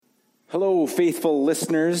Hello, faithful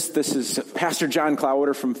listeners. This is Pastor John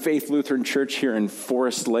Cloudwater from Faith Lutheran Church here in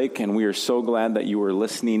Forest Lake, and we are so glad that you are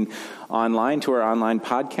listening online to our online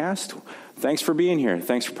podcast. Thanks for being here.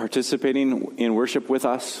 Thanks for participating in worship with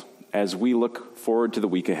us as we look forward to the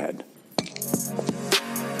week ahead.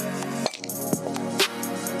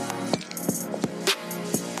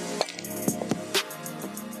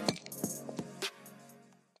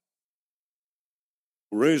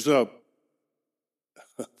 Raise up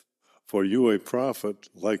for you a prophet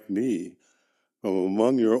like me from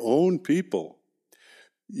among your own people.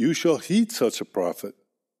 You shall heed such a prophet.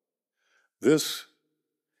 This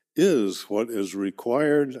is what is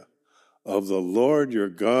required of the Lord your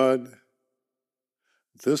God.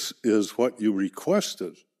 This is what you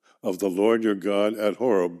requested of the Lord your God at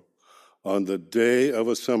Horeb on the day of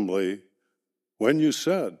assembly, when you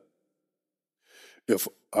said, if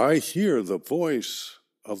I hear the voice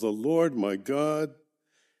of the Lord my God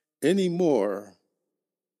any more,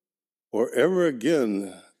 or ever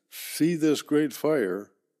again see this great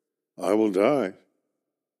fire, I will die.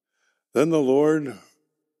 Then the Lord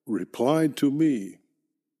replied to me,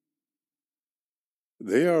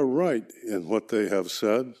 they are right in what they have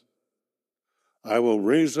said. I will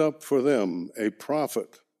raise up for them a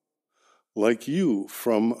prophet like you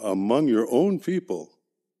from among your own people.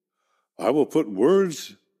 I will put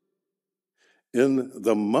words in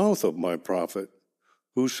the mouth of my prophet,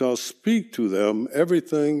 who shall speak to them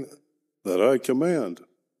everything that I command.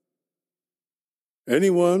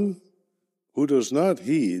 Anyone who does not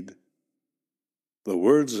heed the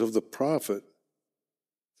words of the prophet,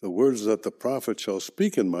 the words that the prophet shall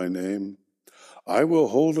speak in my name, I will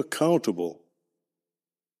hold accountable.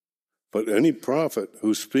 But any prophet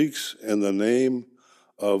who speaks in the name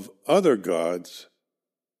of other gods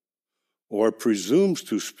or presumes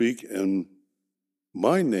to speak in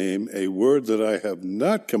my name a word that I have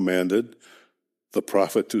not commanded the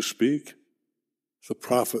prophet to speak, the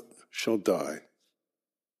prophet shall die.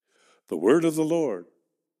 The word of the Lord.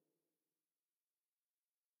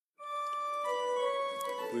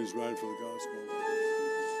 Please rise for the gospel.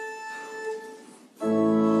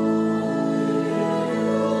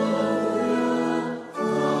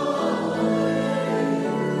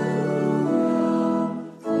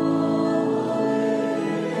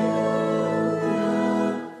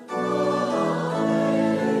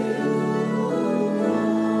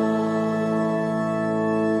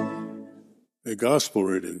 A gospel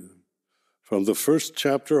reading from the first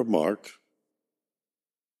chapter of Mark.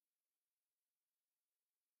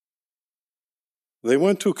 They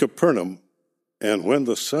went to Capernaum, and when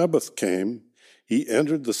the Sabbath came, he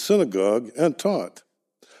entered the synagogue and taught.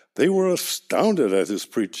 They were astounded at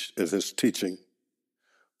his teaching,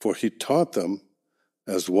 for he taught them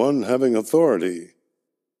as one having authority,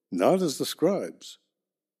 not as the scribes.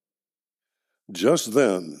 Just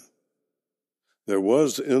then, there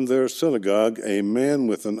was in their synagogue a man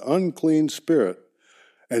with an unclean spirit,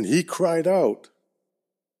 and he cried out,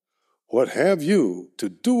 what have you to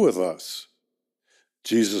do with us,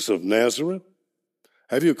 Jesus of Nazareth?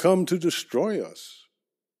 Have you come to destroy us?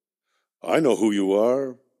 I know who you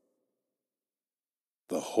are,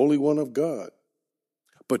 the Holy One of God.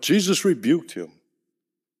 But Jesus rebuked him,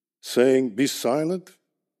 saying, be silent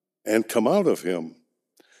and come out of him.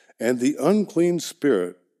 And the unclean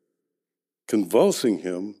spirit, convulsing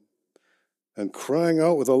him and crying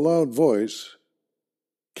out with a loud voice,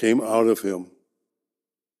 came out of him.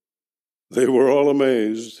 They were all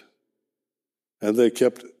amazed, and they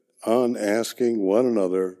kept on asking one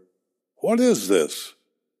another, what is this?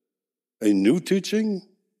 A new teaching?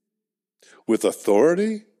 With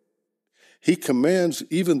authority? He commands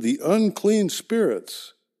even the unclean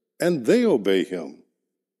spirits, and they obey him.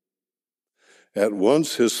 At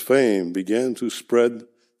once his fame began to spread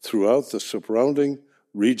throughout the surrounding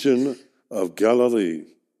region of Galilee.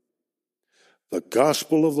 The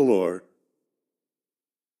gospel of the Lord.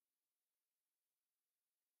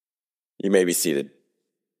 You may be seated.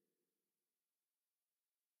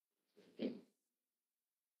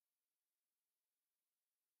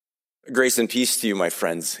 Grace and peace to you, my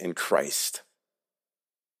friends in Christ.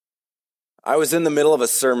 I was in the middle of a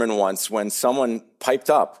sermon once when someone piped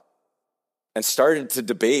up and started to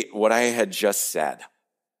debate what I had just said.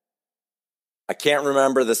 I can't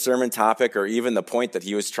remember the sermon topic or even the point that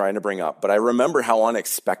he was trying to bring up, but I remember how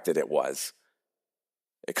unexpected it was.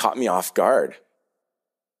 It caught me off guard.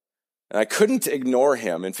 And I couldn't ignore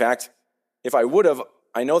him. In fact, if I would have,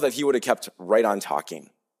 I know that he would have kept right on talking.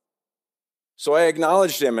 So I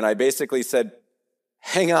acknowledged him and I basically said,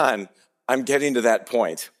 hang on, I'm getting to that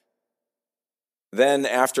point. Then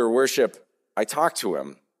after worship, I talked to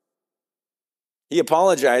him. He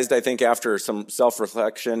apologized, I think, after some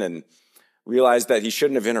self-reflection and realized that he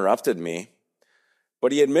shouldn't have interrupted me.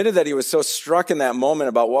 But he admitted that he was so struck in that moment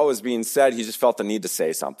about what was being said, he just felt the need to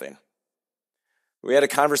say something. We had a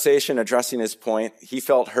conversation addressing his point. He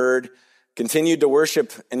felt heard, continued to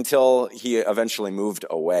worship until he eventually moved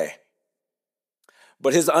away.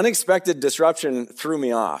 But his unexpected disruption threw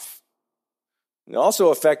me off. It also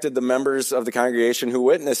affected the members of the congregation who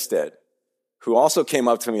witnessed it, who also came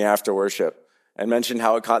up to me after worship and mentioned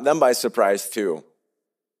how it caught them by surprise too.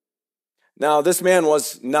 Now, this man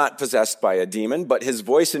was not possessed by a demon, but his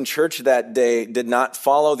voice in church that day did not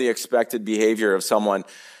follow the expected behavior of someone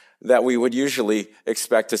that we would usually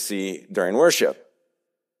expect to see during worship.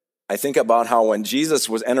 I think about how when Jesus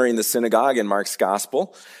was entering the synagogue in Mark's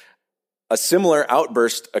gospel, a similar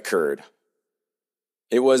outburst occurred.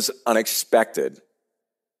 It was unexpected.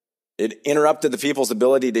 It interrupted the people's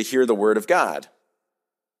ability to hear the word of God.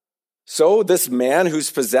 So this man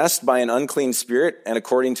who's possessed by an unclean spirit, and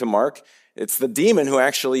according to Mark, it's the demon who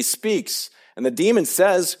actually speaks. And the demon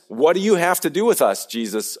says, "What do you have to do with us,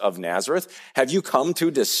 Jesus of Nazareth? Have you come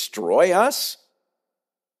to destroy us?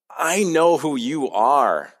 I know who you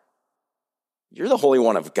are. You're the Holy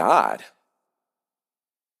One of God."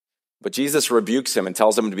 But Jesus rebukes him and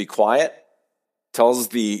tells him to be quiet, tells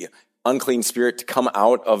the unclean spirit to come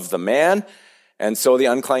out of the man, and so the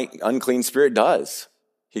unclean spirit does.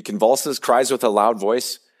 He convulses, cries with a loud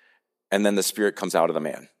voice, and then the spirit comes out of the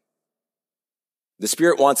man. The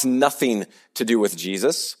spirit wants nothing to do with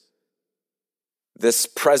Jesus. This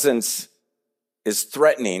presence is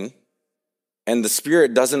threatening, and the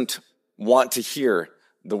spirit doesn't want to hear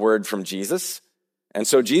the word from Jesus. And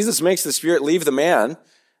so Jesus makes the spirit leave the man,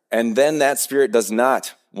 and then that spirit does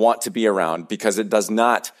not want to be around because it does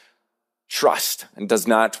not trust and does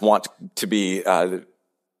not want to be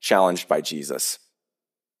challenged by Jesus.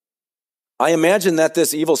 I imagine that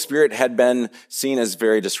this evil spirit had been seen as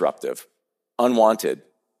very disruptive, unwanted.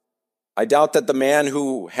 I doubt that the man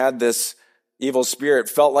who had this evil spirit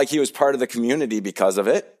felt like he was part of the community because of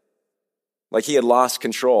it, like he had lost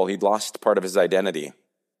control, he'd lost part of his identity.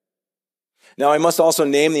 Now, I must also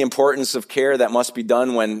name the importance of care that must be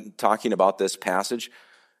done when talking about this passage.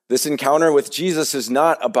 This encounter with Jesus is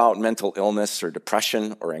not about mental illness or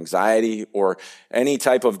depression or anxiety or any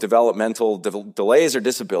type of developmental delays or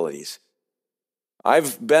disabilities.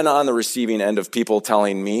 I've been on the receiving end of people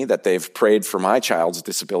telling me that they've prayed for my child's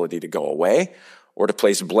disability to go away or to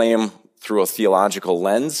place blame through a theological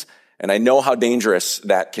lens, and I know how dangerous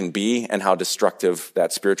that can be and how destructive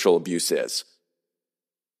that spiritual abuse is.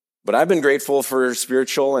 But I've been grateful for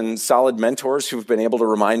spiritual and solid mentors who've been able to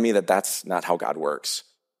remind me that that's not how God works.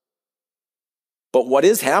 But what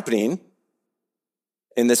is happening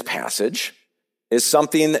in this passage is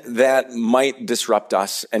something that might disrupt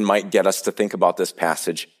us and might get us to think about this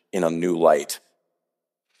passage in a new light.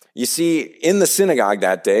 You see, in the synagogue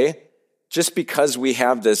that day, just because we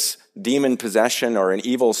have this demon possession or an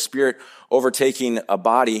evil spirit overtaking a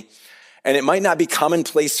body, and it might not be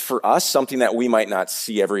commonplace for us, something that we might not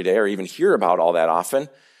see every day or even hear about all that often,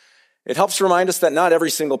 it helps remind us that not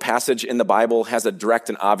every single passage in the Bible has a direct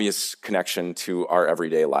and obvious connection to our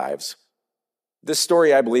everyday lives. This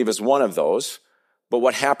story, I believe, is one of those, but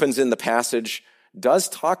what happens in the passage does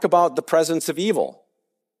talk about the presence of evil.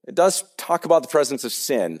 It does talk about the presence of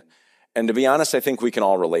sin, and to be honest, I think we can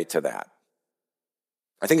all relate to that.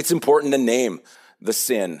 I think it's important to name the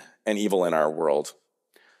sin and evil in our world.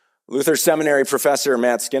 Luther Seminary professor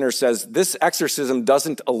Matt Skinner says, this exorcism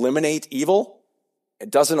doesn't eliminate evil. It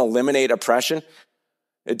doesn't eliminate oppression.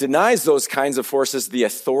 It denies those kinds of forces the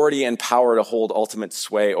authority and power to hold ultimate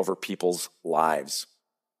sway over people's lives.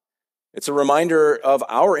 It's a reminder of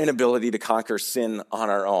our inability to conquer sin on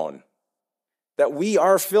our own, that we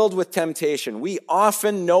are filled with temptation. We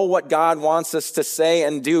often know what God wants us to say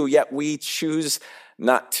and do, yet we choose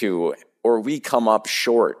not to, or we come up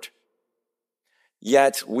short.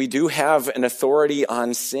 Yet we do have an authority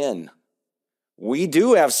on sin. We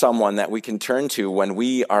do have someone that we can turn to when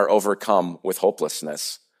we are overcome with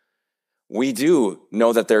hopelessness. We do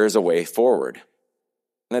know that there is a way forward,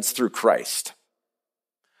 and that's through Christ.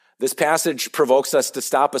 This passage provokes us to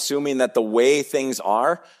stop assuming that the way things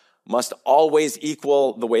are must always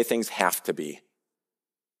equal the way things have to be.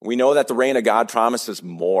 We know that the reign of God promises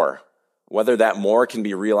more, whether that more can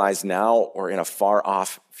be realized now or in a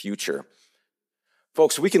far-off future.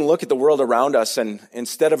 Folks, we can look at the world around us, and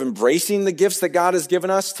instead of embracing the gifts that God has given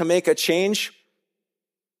us to make a change,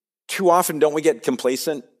 too often don't we get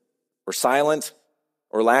complacent or silent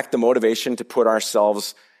or lack the motivation to put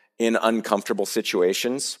ourselves in uncomfortable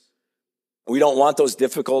situations? We don't want those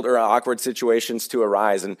difficult or awkward situations to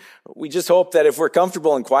arise. And we just hope that if we're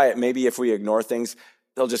comfortable and quiet, maybe if we ignore things,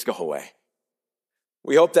 they'll just go away.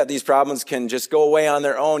 We hope that these problems can just go away on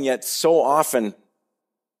their own, yet so often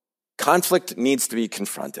conflict needs to be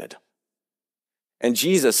confronted. And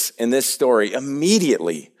Jesus, in this story,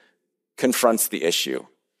 immediately confronts the issue.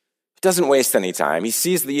 He doesn't waste any time. He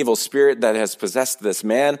sees the evil spirit that has possessed this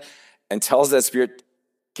man and tells that spirit,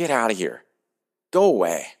 get out of here. Go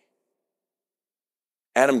away.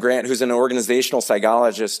 Adam Grant, who's an organizational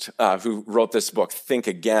psychologist who wrote this book, Think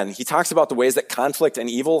Again, he talks about the ways that conflict and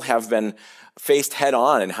evil have been faced head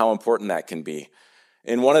on and how important that can be.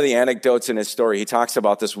 In one of the anecdotes in his story, he talks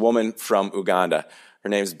about this woman from Uganda. Her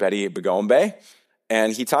name is Betty Bagombe.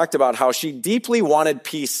 And he talked about how she deeply wanted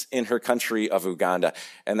peace in her country of Uganda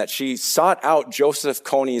and that she sought out Joseph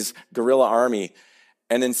Kony's guerrilla army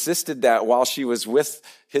and insisted that while she was with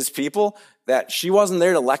his people, that she wasn't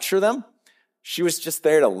there to lecture them. She was just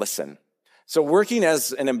there to listen. So working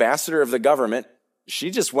as an ambassador of the government,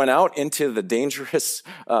 she just went out into the dangerous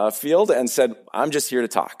field and said, I'm just here to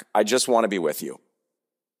talk. I just want to be with you.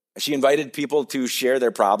 She invited people to share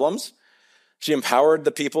their problems. She empowered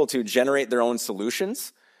the people to generate their own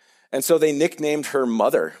solutions. And so they nicknamed her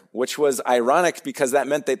Mother, which was ironic because that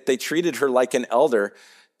meant that they treated her like an elder,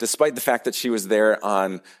 despite the fact that she was there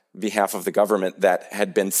on behalf of the government that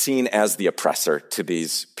had been seen as the oppressor to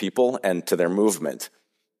these people and to their movement.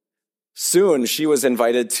 Soon, she was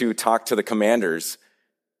invited to talk to the commanders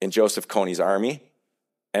in Joseph Kony's army.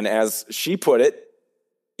 And as she put it,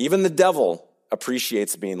 even the devil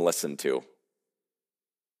appreciates being listened to.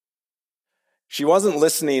 She wasn't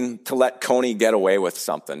listening to let Kony get away with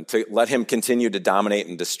something, to let him continue to dominate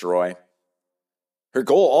and destroy. Her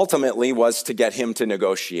goal ultimately was to get him to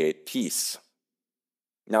negotiate peace.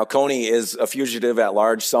 Now, Kony is a fugitive at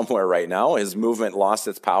large somewhere right now. His movement lost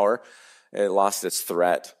its power. It lost its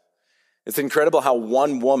threat. It's incredible how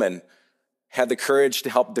one woman had the courage to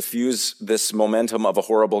help diffuse this momentum of a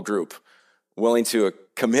horrible group, willing to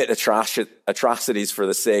commit atrocities for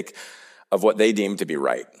the sake of what they deemed to be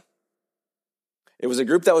right. It was a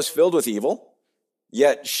group that was filled with evil,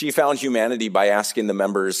 yet she found humanity by asking the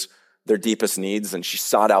members their deepest needs, and she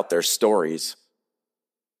sought out their stories,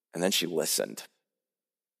 and then she listened.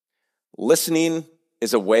 Listening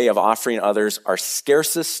is a way of offering others our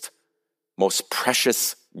scarcest, most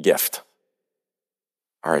precious gift,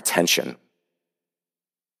 our attention.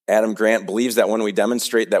 Adam Grant believes that when we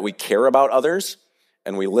demonstrate that we care about others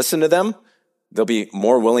and we listen to them, they'll be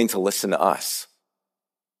more willing to listen to us.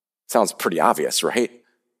 Sounds pretty obvious, right?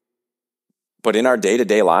 But in our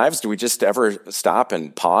day-to-day lives, do we just ever stop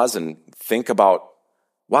and pause and think about,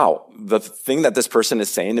 wow, the thing that this person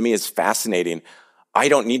is saying to me is fascinating. I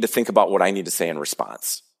don't need to think about what I need to say in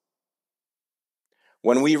response.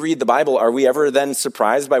 When we read the Bible, are we ever then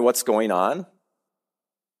surprised by what's going on?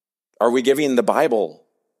 Are we giving the Bible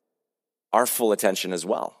our full attention as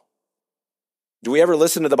well? Do we ever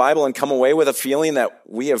listen to the Bible and come away with a feeling that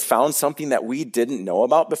we have found something that we didn't know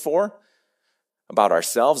about before? About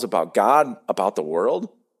ourselves, about God, about the world?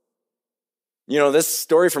 You know, this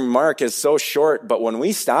story from Mark is so short, but when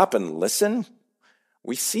we stop and listen,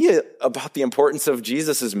 we see about the importance of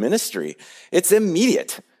Jesus' ministry. It's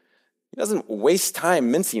immediate. He doesn't waste time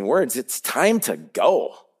mincing words. It's time to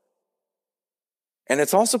go. And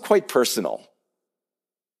it's also quite personal.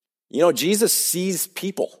 You know, Jesus sees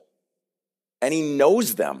people, and he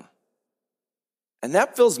knows them. And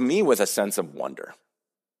that fills me with a sense of wonder.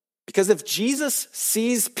 Because if Jesus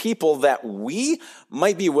sees people that we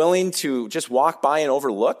might be willing to just walk by and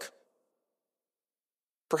overlook,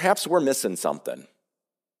 perhaps we're missing something.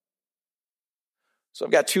 So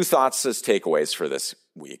I've got two thoughts as takeaways for this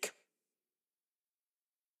week.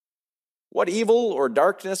 What evil or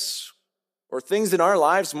darkness or things in our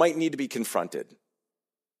lives might need to be confronted?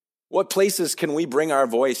 What places can we bring our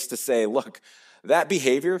voice to say, look, that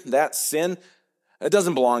behavior, that sin, it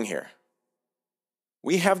doesn't belong here.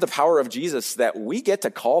 We have the power of Jesus that we get to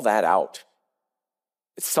call that out.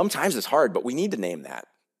 Sometimes it's hard, but we need to name that.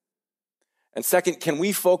 And second, can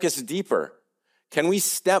we focus deeper? Can we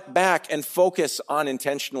step back and focus on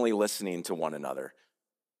intentionally listening to one another?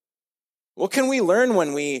 What can we learn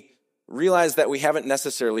when we realize that we haven't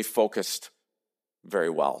necessarily focused very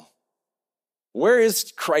well? Where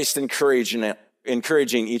is Christ encouraging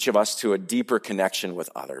each of us to a deeper connection with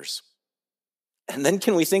others? And then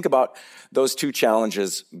can we think about those two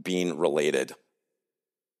challenges being related?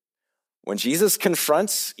 When Jesus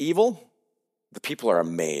confronts evil, the people are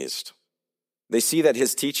amazed. They see that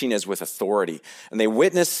his teaching is with authority, and they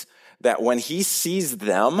witness that when he sees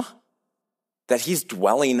them, that he's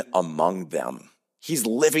dwelling among them. He's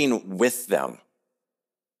living with them.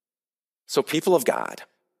 So people of God,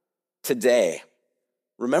 today,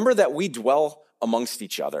 remember that we dwell amongst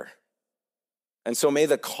each other. And so may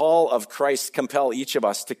the call of Christ compel each of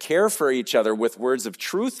us to care for each other with words of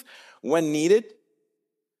truth when needed,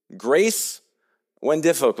 grace when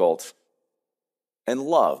difficult, and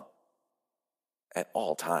love at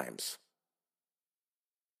all times.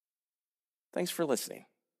 Thanks for listening.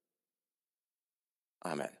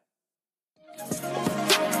 Amen.